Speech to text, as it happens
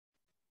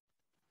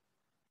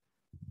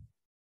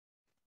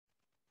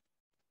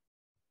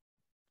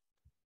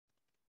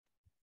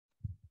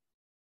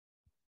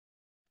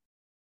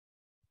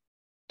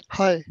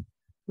Hi,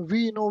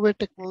 we Innovate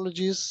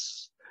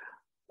Technologies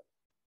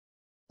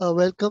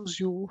welcomes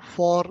you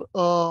for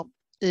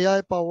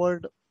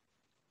AI-powered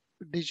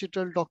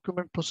digital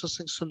document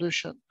processing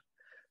solution,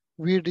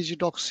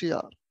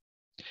 vDigiDocr.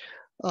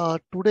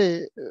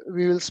 Today,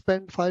 we will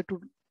spend 5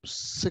 to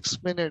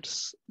 6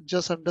 minutes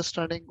just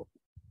understanding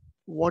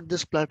what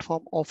this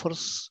platform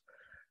offers,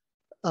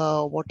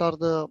 what are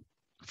the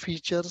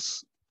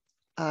features,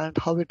 and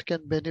how it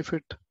can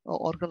benefit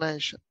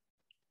organization.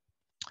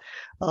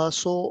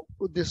 So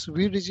this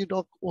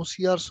vDigiDoc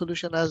OCR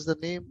solution, as the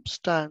name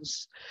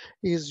stands,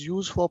 is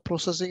used for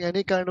processing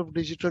any kind of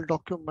digital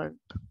document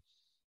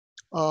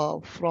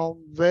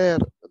from where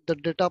the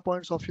data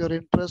points of your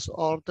interest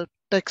or the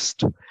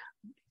text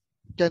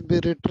can be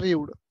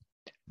retrieved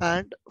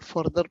and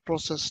further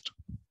processed.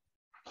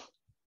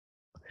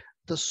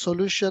 The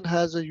solution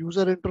has a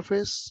user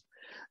interface.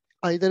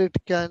 Either it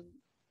can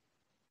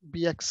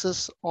be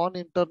accessed on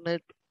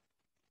internet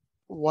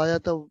via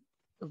the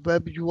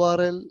web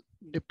URL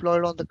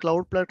deployed on the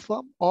cloud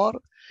platform, or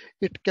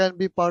it can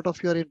be part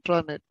of your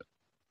intranet,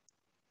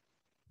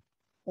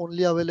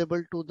 only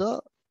available to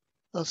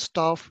the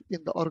staff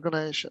in the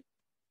organization.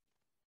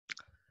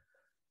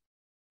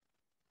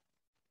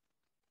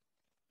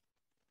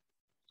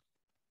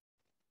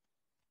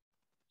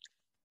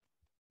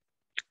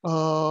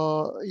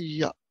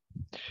 Yeah,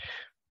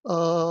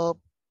 uh,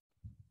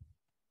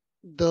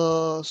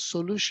 the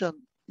solution,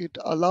 it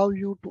allow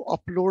you to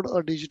upload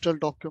a digital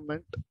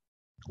document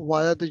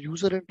via the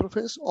user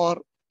interface, or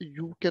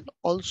you can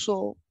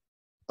also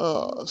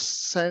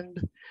send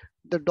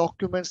the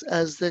documents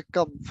as they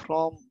come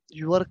from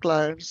your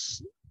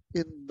clients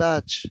in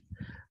batch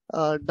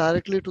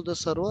directly to the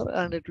server,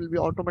 and it will be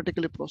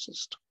automatically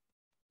processed.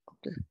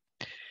 Okay.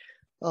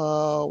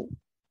 Uh,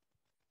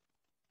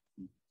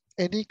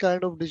 any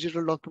kind of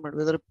digital document,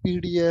 whether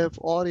PDF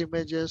or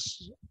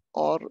images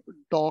or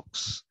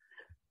docs,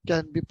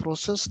 can be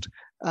processed,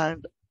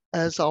 and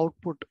as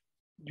output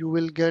you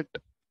will get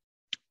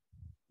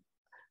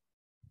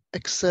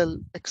Excel,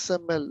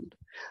 XML.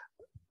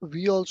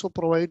 We also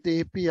provide the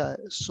API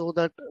so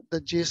that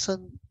the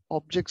JSON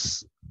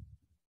objects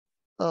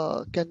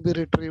can be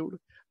retrieved,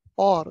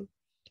 or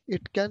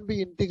it can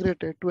be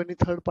integrated to any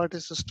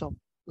third-party system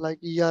like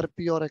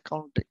ERP or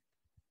accounting.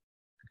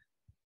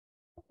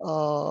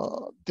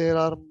 There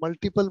are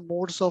multiple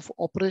modes of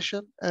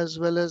operation, as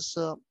well as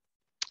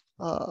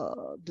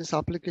this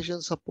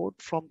application support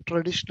from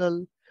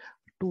traditional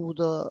to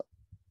the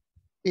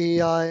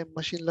AI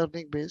machine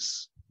learning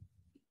base.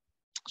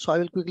 So I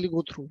will quickly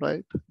go through,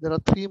 right? There are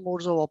 3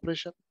 modes of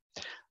operation: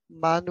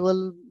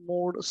 manual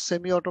mode,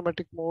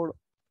 semi-automatic mode,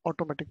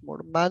 automatic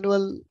mode.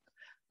 Manual,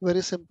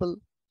 very simple.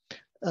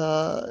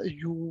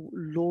 You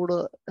load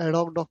a ad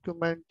hoc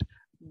document,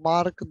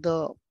 mark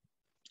the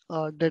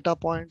data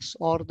points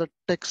or the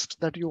text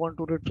that you want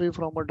to retrieve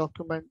from a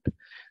document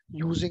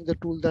using the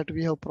tool that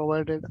we have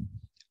provided,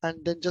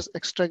 and then just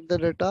extract the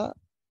data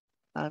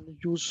and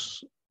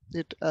use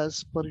it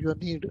as per your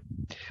need.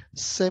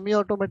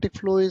 Semi-automatic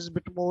flow is a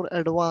bit more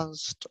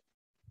advanced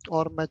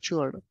or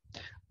matured,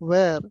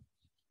 where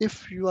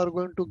if you are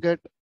going to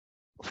get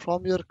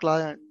from your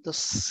client the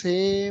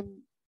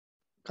same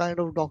kind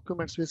of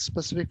documents with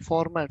specific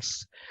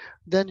formats,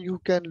 then you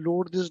can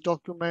load this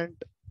document,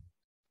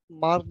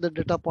 mark the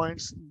data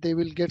points, they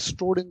will get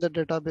stored in the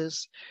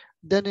database.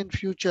 Then in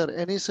future,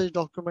 any such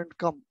document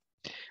come,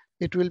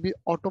 it will be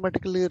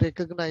automatically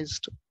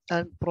recognized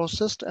and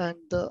processed, and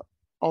the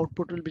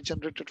output will be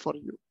generated for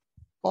you.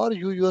 Or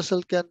you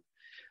yourself can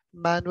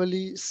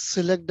manually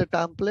select the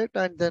template,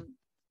 and then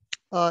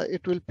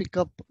it will pick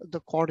up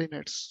the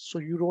coordinates. So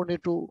you don't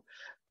need to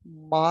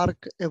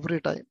mark every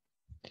time.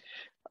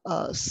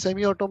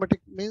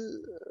 Semi-automatic means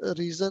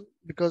reason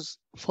because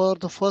for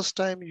the first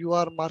time you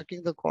are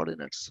marking the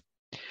coordinates.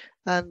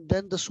 And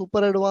then the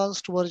super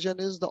advanced version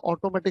is the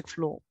automatic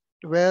flow,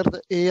 where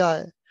the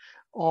AI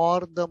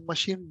or the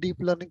machine deep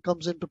learning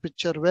comes into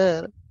picture,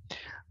 where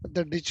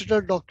the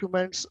digital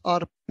documents are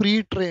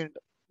pre-trained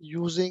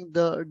using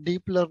the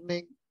deep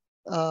learning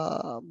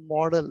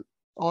model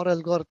or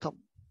algorithm,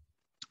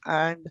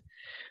 and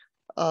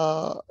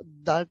uh,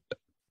 that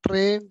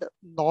trained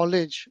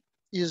knowledge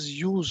is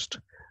used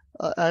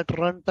at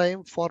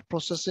runtime for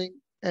processing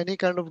any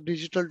kind of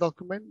digital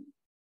document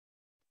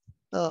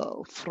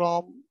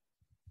from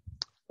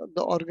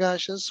the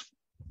organizations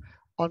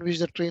on which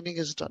the training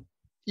is done.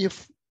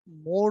 If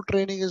more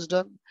training is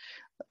done,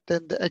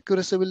 then the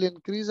accuracy will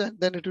increase, and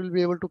then it will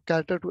be able to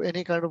cater to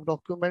any kind of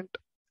document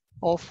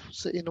of,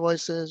 say,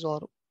 invoices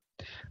or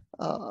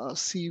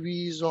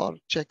CVs or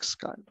checks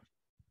kind.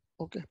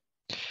 Okay.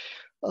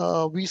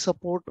 We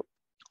support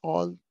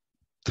all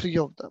 3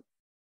 of them.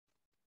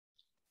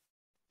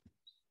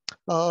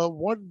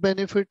 What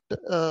benefit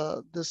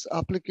this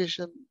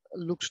application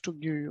looks to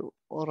give you,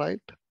 all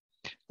right?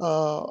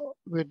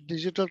 With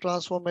digital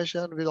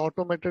transformation, with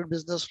automated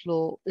business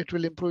flow, it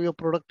will improve your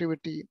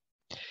productivity.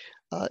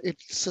 It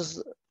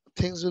says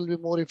things will be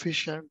more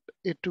efficient.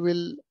 It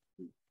will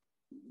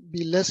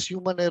be less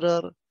human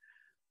error,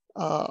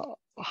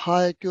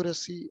 high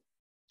accuracy,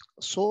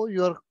 So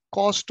your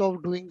cost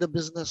of doing the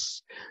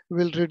business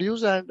will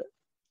reduce, and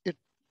it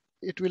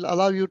it will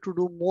allow you to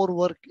do more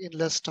work in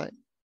less time.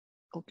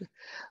 Okay.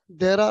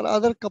 There are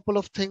other couple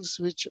of things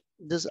which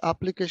this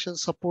application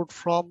support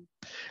from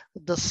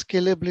the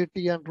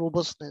scalability and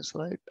robustness,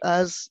 right?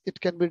 As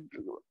it can be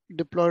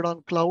deployed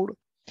on cloud,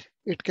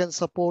 it can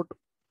support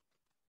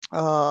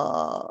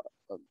uh,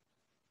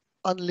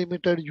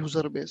 unlimited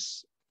user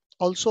base.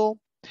 Also,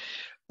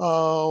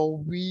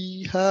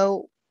 we have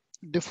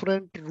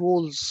different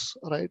roles,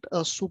 right?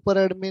 A super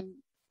admin,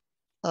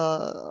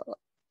 uh,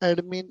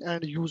 admin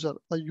and user.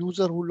 A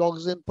user who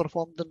logs in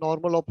perform the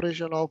normal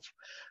operation of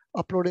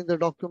uploading the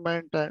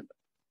document and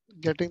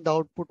getting the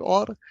output,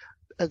 or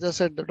as I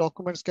said, the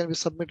documents can be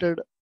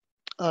submitted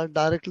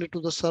directly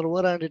to the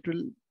server and it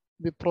will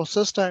be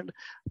processed and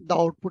the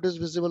output is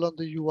visible on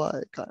the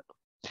UI kind.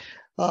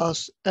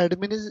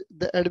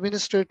 The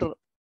administrator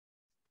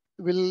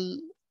will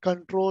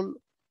control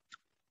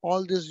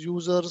all these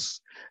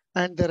users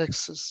and their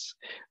access.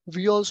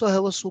 We also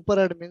have a super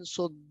admin.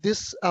 So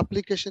this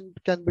application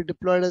can be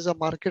deployed as a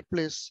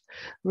marketplace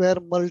where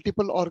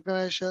multiple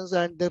organizations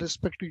and their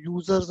respective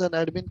users and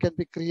admin can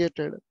be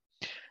created.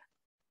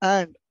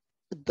 And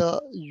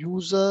the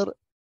user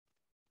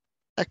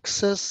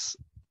access,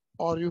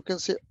 or you can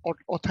say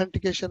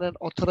authentication and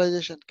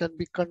authorization, can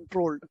be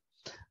controlled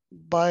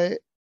by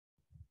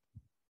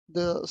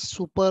the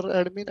super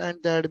admin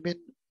and the admin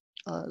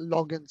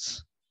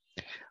logins.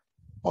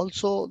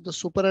 Also, the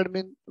super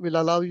admin will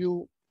allow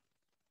you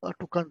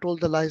to control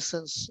the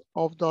license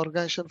of the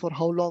organization for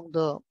how long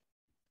the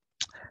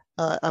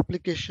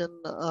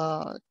application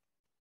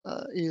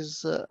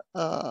is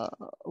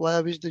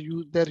via which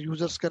their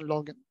users can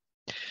log in.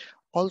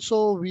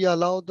 Also, we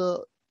allow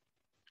the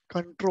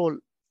control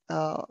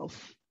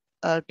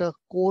at a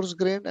coarse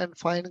grain and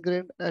fine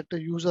grain at a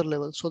user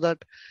level, so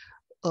that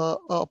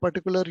a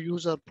particular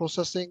user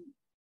processing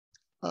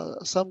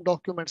some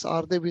documents,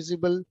 are they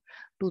visible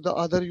to the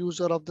other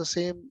user of the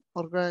same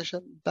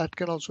organization? That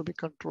can also be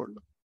controlled.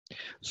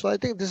 So I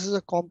think this is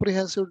a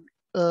comprehensive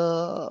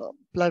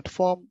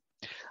platform,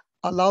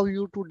 allow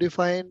you to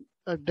define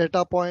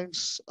data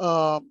points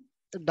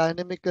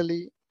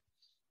dynamically.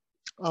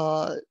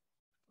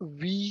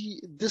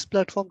 This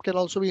platform can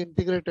also be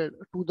integrated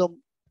to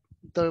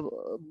the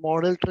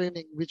model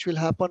training, which will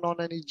happen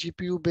on any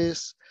GPU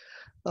based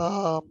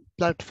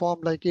platform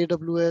like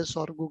AWS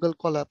or Google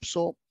Colab.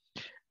 So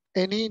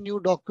any new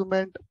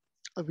document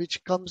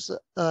which comes,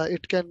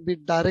 it can be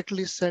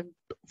directly sent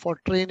for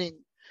training,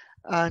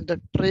 and the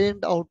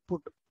trained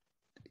output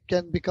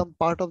can become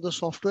part of the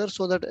software,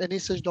 so that any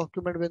such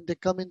document, when they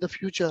come in the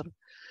future,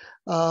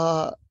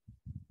 uh,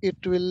 it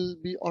will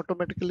be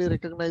automatically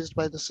recognized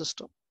by the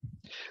system.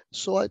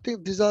 So I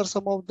think these are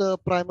some of the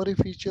primary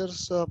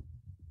features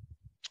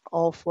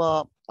of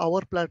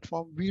our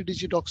platform,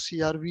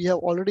 vDigiDocr. We have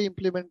already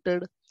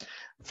implemented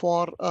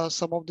for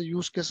some of the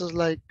use cases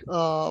like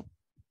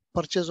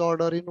purchase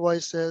order,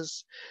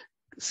 invoices,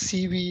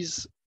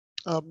 CVs,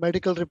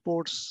 medical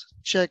reports,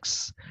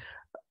 checks,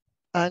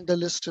 and the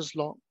list is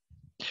long.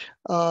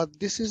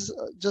 This is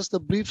just a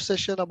brief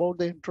session about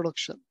the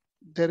introduction.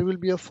 There will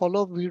be a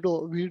follow-up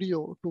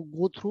video to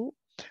go through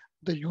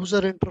the user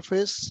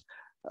interface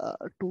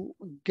to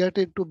get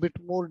into a bit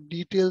more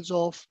details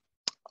of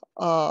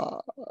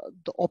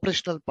the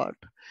operational part.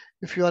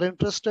 If you are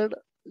interested,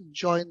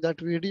 join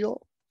that video.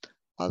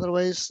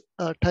 Otherwise,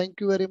 thank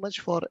you very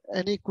much. For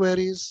any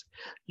queries,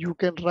 you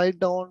can write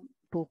down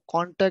to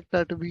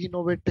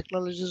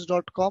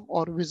contact@vinovatetechnologies.com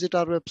or visit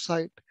our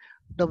website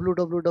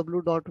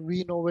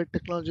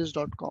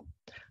www.vinovatetechnologies.com.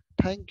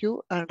 Thank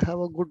you and have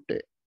a good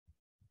day.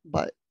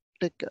 Bye.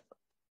 Take care.